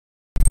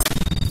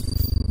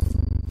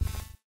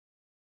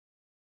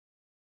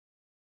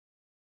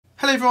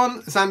Hello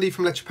everyone, it's Andy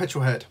from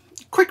electricpetrolhead.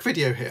 Quick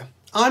video here.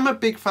 I'm a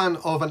big fan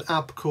of an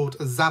app called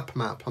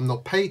Zap-Map. I'm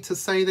not paid to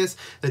say this.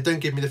 They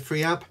don't give me the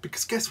free app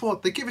because guess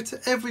what? They give it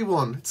to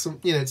everyone.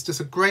 It's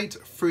just a great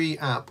free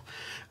app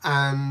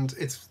and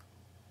it's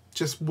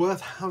just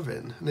worth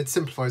having and it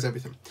simplifies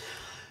everything.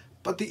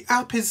 But the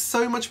app is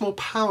so much more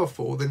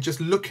powerful than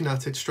just looking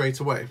at it straight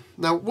away.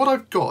 Now what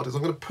I've got is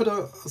I'm going to put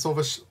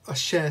a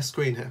share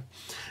screen here,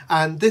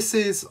 and this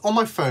is on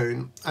my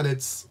phone and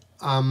it's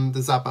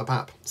the Zap-Map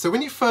app. So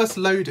when you first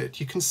load it,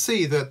 you can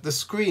see that the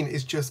screen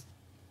is just,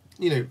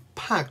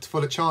 packed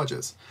full of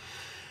chargers.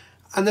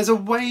 And there's a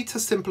way to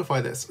simplify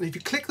this. If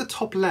you click the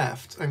top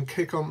left and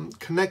click on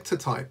connector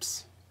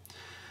types,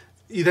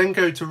 you then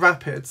go to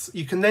rapids.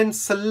 You can then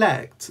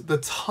select the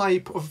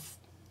type of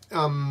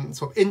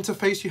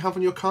interface you have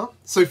on your car.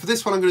 So for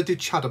this one, I'm going to do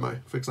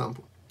Chademo, for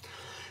example.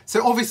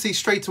 So obviously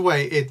straight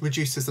away it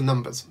reduces the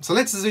numbers. So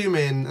let's zoom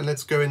in and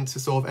let's go into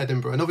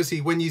Edinburgh. And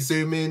obviously when you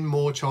zoom in,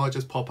 more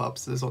chargers pop up,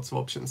 so there's lots of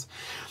options.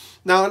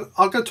 Now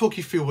I'll go talk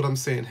you through what I'm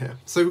seeing here.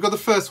 So we've got the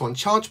first one,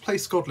 Charge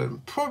Place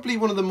Scotland, probably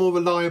one of the more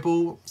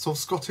reliable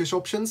Scottish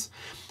options.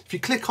 If you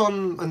click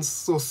on and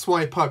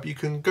swipe up, you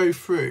can go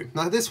through.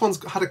 Now this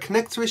one's had a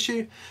connector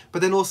issue,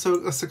 but then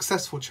also a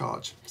successful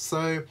charge.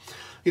 So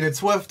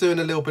it's worth doing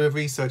a little bit of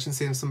research and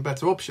seeing some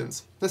better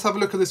options. Let's have a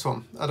look at this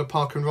one at a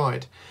park and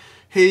ride.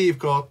 Here you've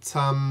got,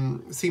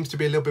 seems to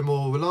be a little bit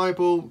more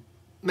reliable,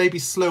 maybe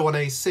slow on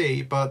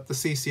AC, but the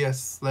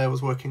CSS there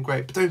was working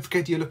great. But don't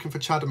forget you're looking for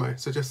Chademo,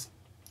 so just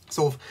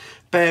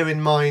bear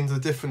in mind the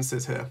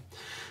differences here.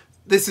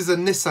 This is a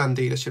Nissan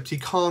dealership, so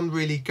you can't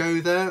really go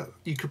there.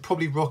 You could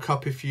probably rock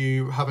up if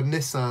you have a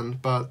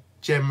Nissan, but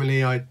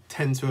generally I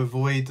tend to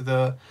avoid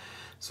the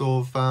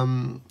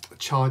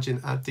charging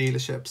at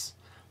dealerships.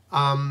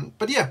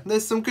 But yeah,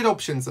 there's some good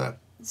options there.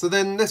 So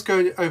then let's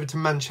go over to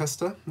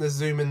Manchester. Let's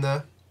zoom in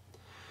there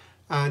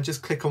and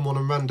just click on one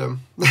on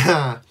random.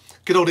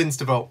 Good old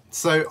Instavolt.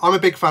 So I'm a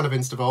big fan of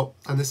Instavolt,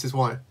 and this is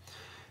why.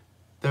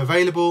 They're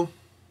available.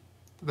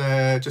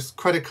 They're just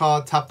credit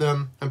card, tap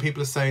them, and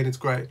people are saying it's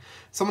great.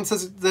 Someone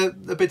says they're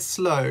a bit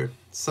slow,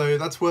 so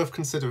that's worth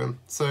considering.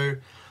 So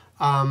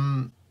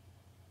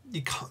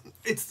you can't.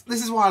 This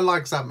is why I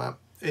like ZapMap.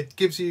 It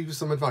gives you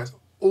some advice.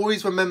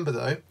 Always remember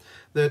though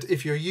that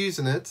if you're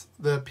using it,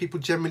 the people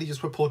generally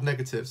just report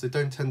negatives. They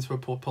don't tend to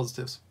report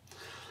positives.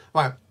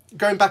 Right.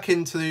 Going back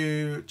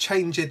into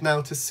change it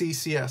now to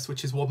CSS,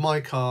 which is what my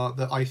car,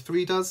 the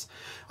i3 does.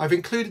 I've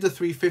included the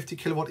 350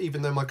 kilowatt,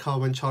 even though my car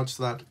won't charge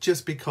to that,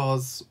 just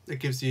because it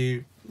gives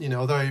you,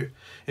 although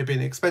it being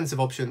an expensive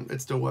option,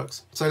 it still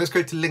works. So let's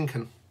go to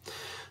Lincoln.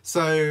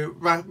 So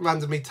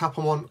randomly tap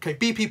on one. Okay,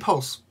 BP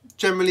Pulse,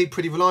 generally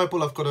pretty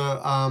reliable. I've got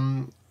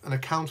an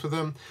account with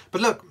them.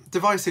 But look,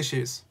 device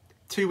issues,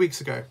 2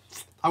 weeks ago.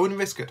 I wouldn't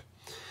risk it.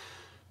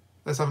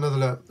 Let's have another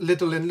look.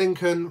 Lidl in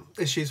Lincoln,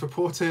 issues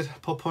reported,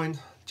 pop point.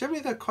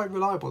 Generally, they're quite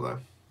reliable though.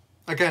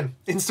 Again,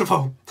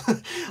 Instavolt.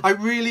 I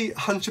really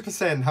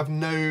 100% have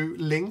no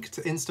link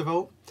to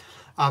Instavolt.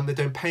 They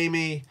don't pay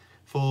me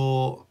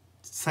for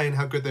saying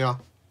how good they are.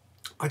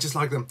 I just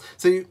like them.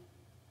 So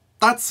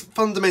that's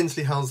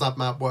fundamentally how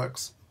ZapMap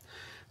works.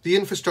 The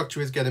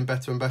infrastructure is getting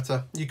better and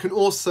better. You can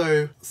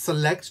also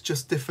select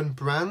just different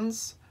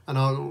brands, and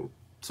I'll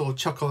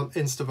chuck on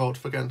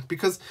Instavolt again,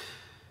 because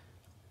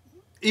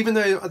even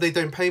though they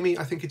don't pay me,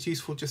 I think it's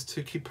useful just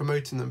to keep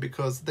promoting them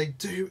because they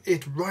do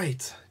it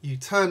right. You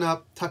turn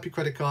up, tap your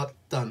credit card,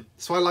 done.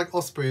 So I like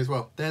Osprey as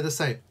well. They're the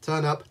same.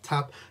 Turn up,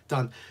 tap,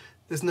 done.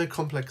 There's no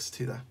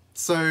complexity there.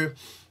 So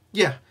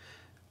yeah,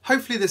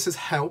 hopefully this has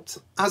helped.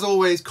 As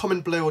always,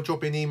 comment below or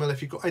drop me an email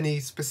if you've got any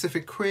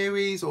specific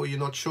queries or you're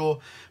not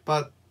sure.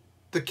 But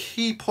the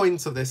key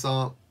points of this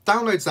are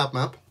download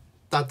ZapMap.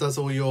 That does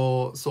all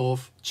your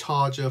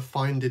charger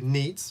finding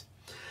needs.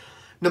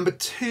 Number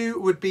 2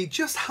 would be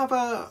just have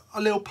a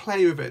little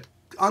play with it.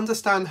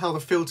 Understand how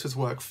the filters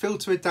work.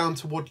 Filter it down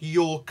to what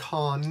your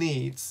car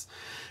needs.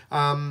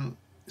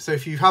 So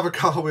if you have a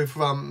car with,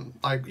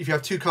 if you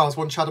have 2 cars,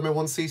 one Chademo,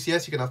 one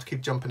CSS, you're going to have to keep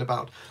jumping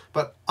about.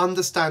 But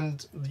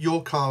understand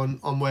your car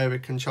on where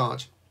it can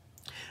charge.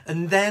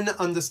 And then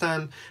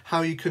understand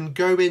how you can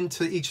go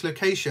into each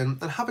location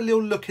and have a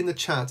little look in the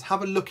chat.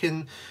 Have a look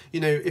in,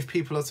 if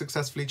people are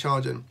successfully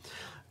charging.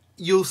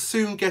 You'll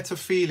soon get a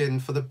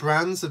feeling for the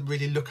brands that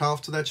really look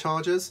after their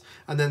chargers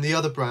and then the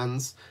other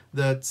brands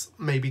that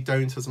maybe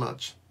don't as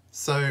much.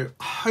 So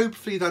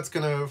hopefully that's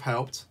going to have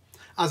helped.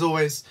 As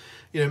always,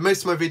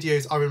 most of my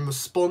videos are in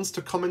response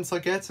to comments I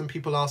get and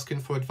people asking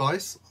for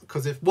advice,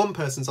 because if one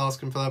person's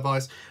asking for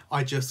advice,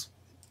 I just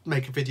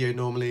make a video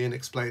normally and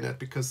explain it,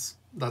 because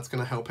that's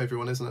going to help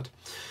everyone, isn't it?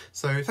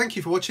 So thank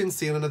you for watching.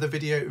 See you in another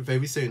video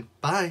very soon.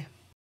 Bye.